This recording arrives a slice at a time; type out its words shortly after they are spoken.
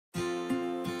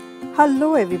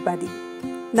Hello everybody,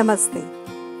 Namaste,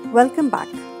 welcome back.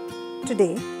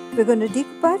 Today we're going to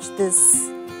decoupage this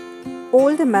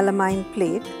old melamine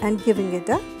plate and giving it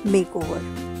a makeover.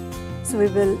 So we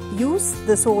will use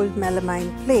this old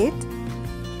melamine plate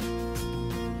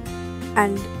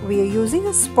and we are using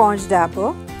a sponge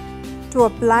dabber to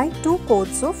apply 2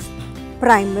 coats of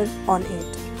primer on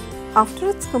it. After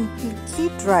it's completely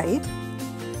dried,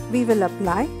 we will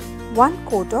apply 1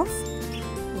 coat of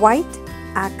white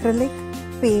acrylic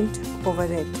paint over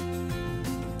it.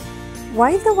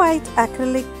 While the white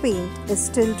acrylic paint is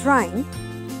still drying,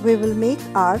 we will make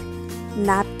our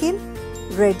napkin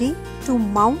ready to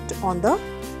mount on the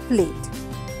plate.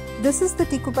 This is the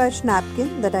decoupage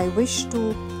napkin that I wish to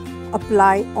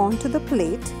apply onto the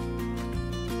plate.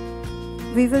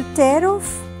 We will tear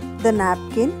off the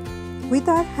napkin with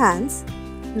our hands,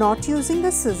 not using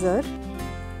a scissor.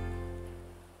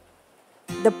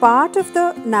 The part of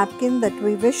the napkin that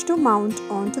we wish to mount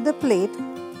onto the plate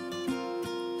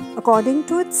according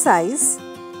to its size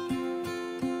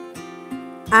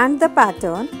and the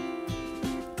pattern,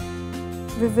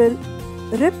 we will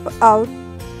rip out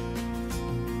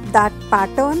that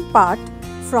pattern part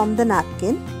from the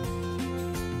napkin.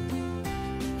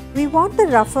 We want the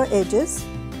rougher edges,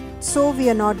 so we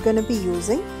are not going to be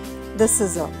using the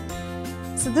scissor.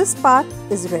 So this part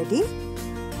is ready.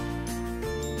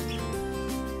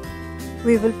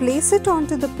 We will place it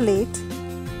onto the plate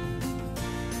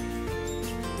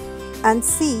and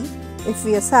see if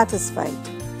we are satisfied.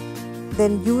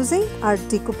 Then using our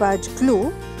decoupage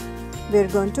glue, we are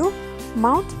going to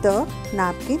mount the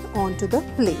napkin onto the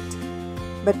plate.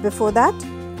 But before that,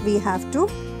 we have to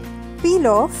peel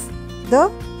off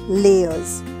the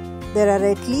layers. There are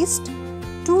at least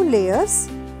 2 layers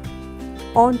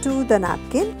onto the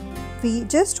napkin. We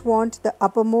just want the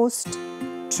uppermost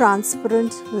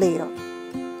transparent layer.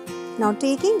 Now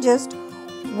taking just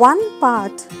 1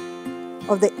 part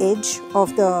of the edge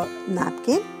of the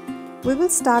napkin, we will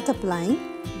start applying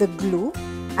the glue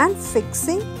and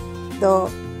fixing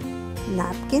the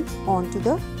napkin onto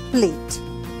the plate.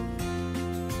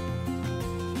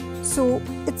 So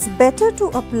it's better to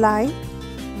apply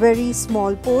very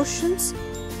small portions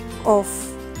of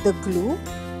the glue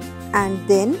and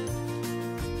then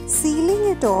sealing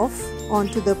it off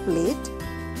onto the plate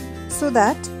so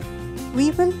that we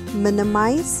will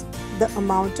minimize the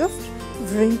amount of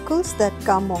wrinkles that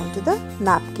come onto the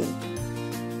napkin.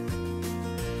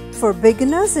 For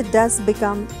beginners, it does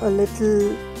become a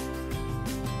little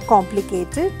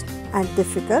complicated and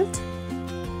difficult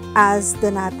as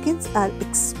the napkins are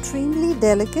extremely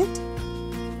delicate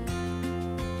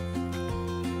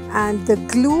and the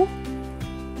glue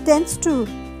tends to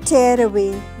tear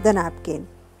away the napkin.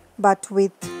 But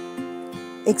with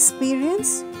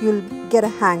experience, you'll get a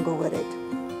hang over it.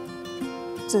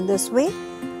 So in this way,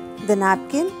 the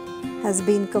napkin has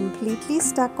been completely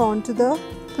stuck onto the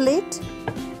plate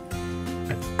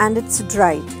and it's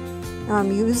dried. Now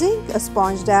I'm using a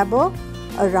sponge dabber,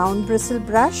 a round bristle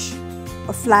brush,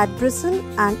 a flat bristle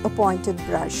and a pointed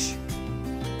brush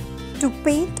to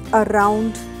paint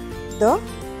around the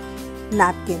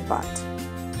napkin part.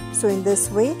 So in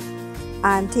this way,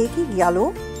 I am taking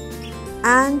yellow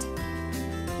and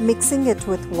mixing it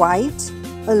with white,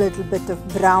 a little bit of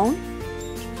brown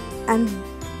and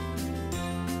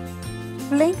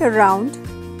playing around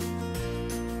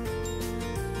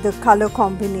the color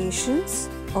combinations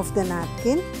of the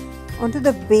napkin onto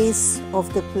the base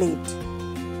of the plate.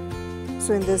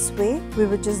 So in this way, we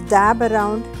will just dab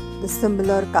around the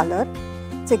similar color.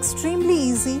 It's extremely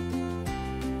easy.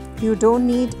 You don't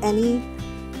need any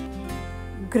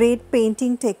great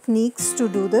painting techniques to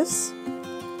do this.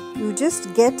 You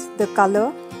just get the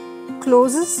color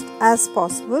closest as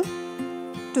possible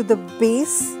to the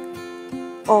base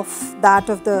of that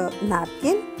of the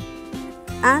napkin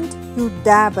and you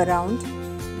dab around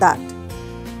that.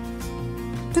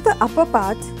 To the upper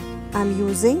part, I am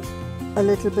using a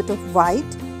little bit of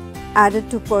white added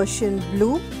to Persian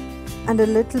blue and a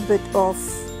little bit of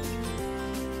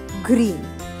green.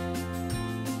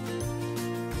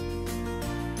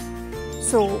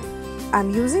 So I'm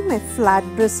using my flat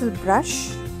bristle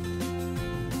brush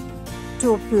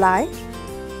to apply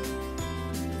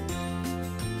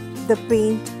the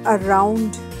paint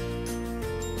around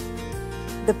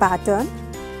the pattern.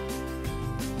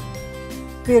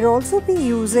 We'll also be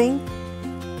using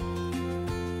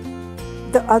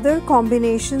the other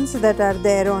combinations that are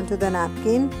there onto the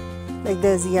napkin, like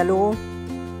there's yellow,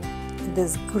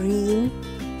 there's green,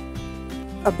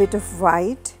 a bit of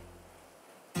white,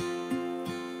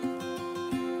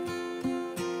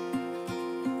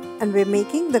 and we're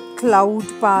making the cloud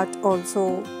part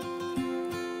also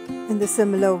in the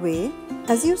similar way.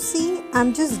 As you see,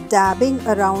 I'm just dabbing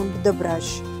around the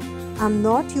brush. I'm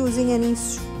not using any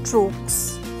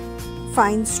strokes,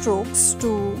 fine strokes,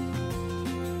 to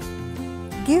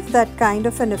give that kind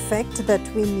of an effect that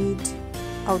we need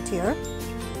out here.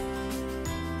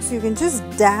 So you can just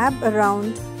dab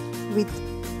around with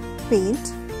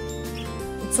paint.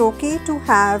 It's okay to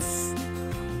have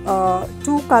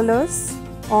two colors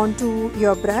onto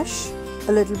your brush,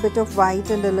 a little bit of white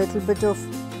and a little bit of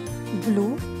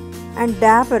blue, and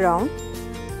dab around,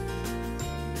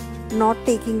 not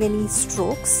taking any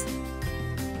strokes.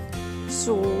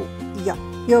 So yeah,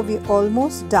 here we're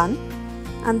almost done,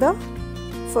 and the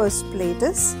first plate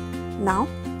is now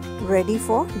ready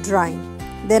for drying.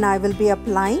 Then I will be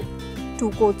applying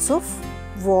 2 coats of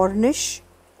varnish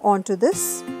onto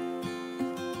this.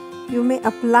 You may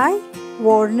apply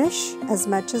varnish as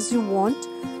much as you want,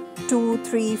 2,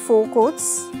 3, 4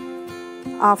 coats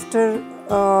after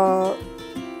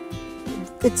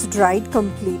it's dried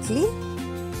completely,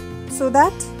 so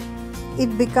that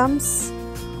it becomes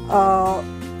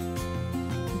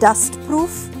dust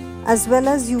proof, as well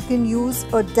as you can use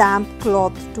a damp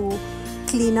cloth to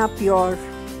clean up your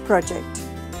project,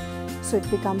 so it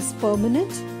becomes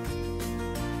permanent.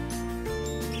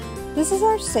 This is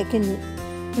our second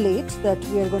plate that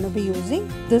we are going to be using,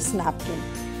 this napkin.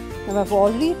 Now I've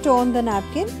already torn the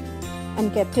napkin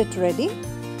and kept it ready.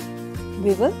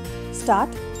 We will start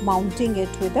mounting it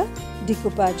with a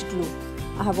decoupage glue.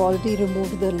 I have already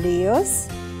removed the layers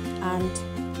and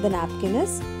the napkin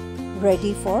is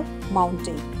ready for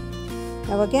mounting.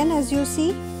 Now again, as you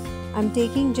see, I'm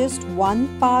taking just one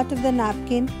part of the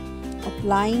napkin,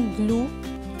 applying glue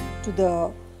to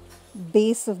the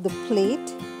base of the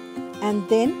plate, and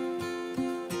then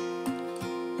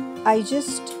I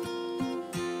just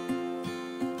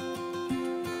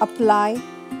apply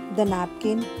the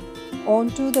napkin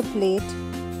onto the plate.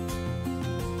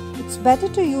 It's better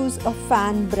to use a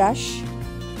fan brush.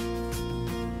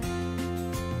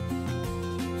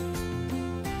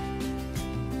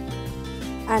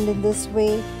 And in this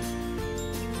way,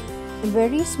 in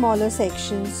very smaller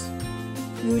sections,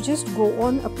 you just go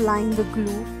on applying the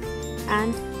glue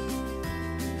and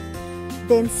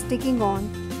then sticking on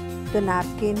the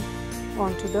napkin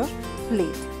onto the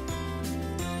plate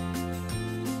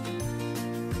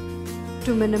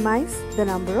to minimize the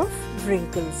number of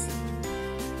wrinkles.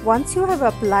 Once you have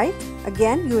applied,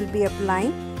 again you will be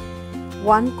applying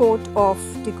 1 coat of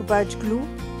decoupage glue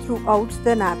throughout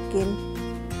the napkin,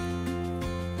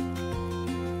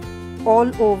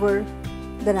 all over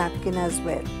the napkin as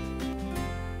well.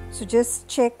 So just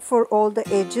check for all the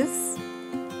edges,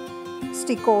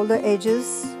 stick all the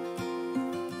edges,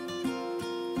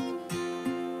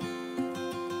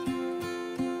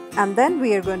 and then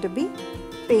we are going to be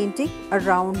painting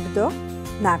around the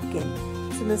napkin.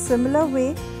 So in a similar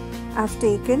way, I've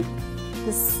taken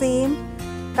the same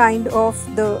kind of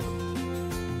the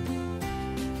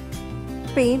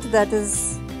paint that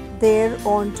is there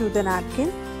onto the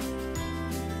napkin,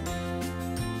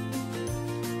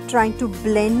 trying to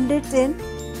blend it in.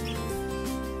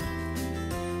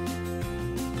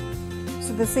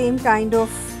 So the same kind of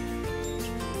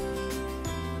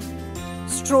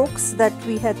strokes that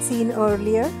we had seen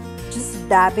earlier, just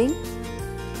dabbing,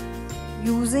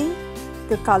 using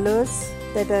the colors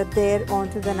that are there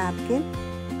onto the napkin.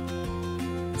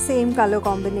 Same color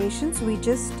combinations, we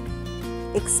just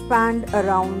expand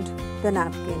around the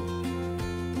napkin.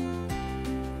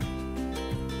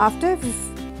 After we've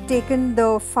taken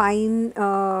the fine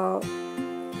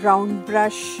round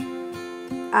brush,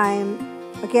 I am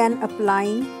again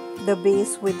applying the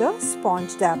base with a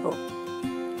sponge dabber.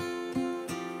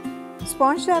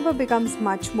 Sponge dabber becomes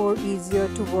much more easier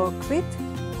to work with,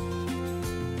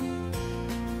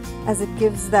 as it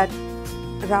gives that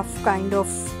rough kind of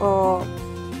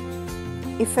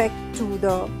effect to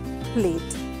the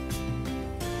plate.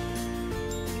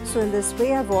 So in this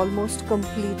way, I've almost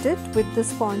completed with the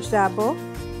sponge dabber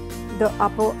the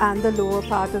upper and the lower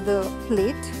part of the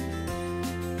plate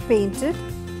painted,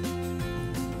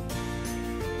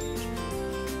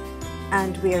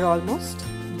 and we are almost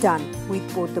done with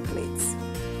both the plates.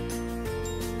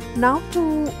 Now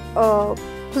to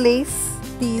place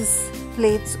these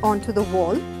plates onto the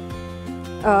wall,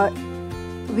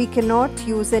 we cannot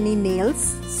use any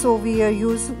nails, so we are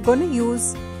going to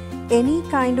use any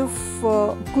kind of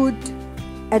good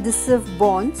adhesive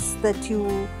bonds that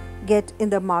you get in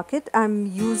the market. I'm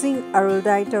using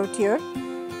Araldite out here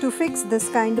to fix this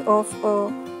kind of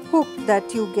hook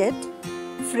that you get,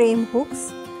 frame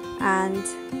hooks, and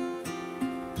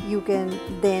you can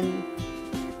then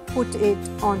put it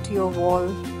onto your wall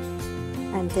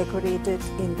and decorate it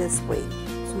in this way.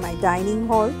 So my dining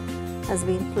hall has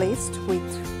been placed with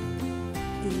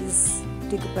these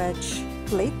decoupage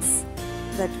plates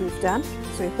that we've done.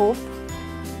 So I hope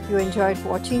you enjoyed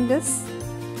watching this,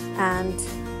 and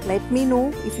let me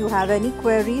know if you have any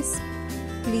queries.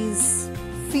 Please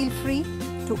feel free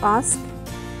to ask.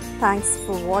 Thanks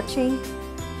for watching.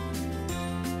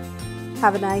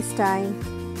 Have a nice time.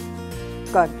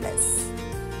 God bless.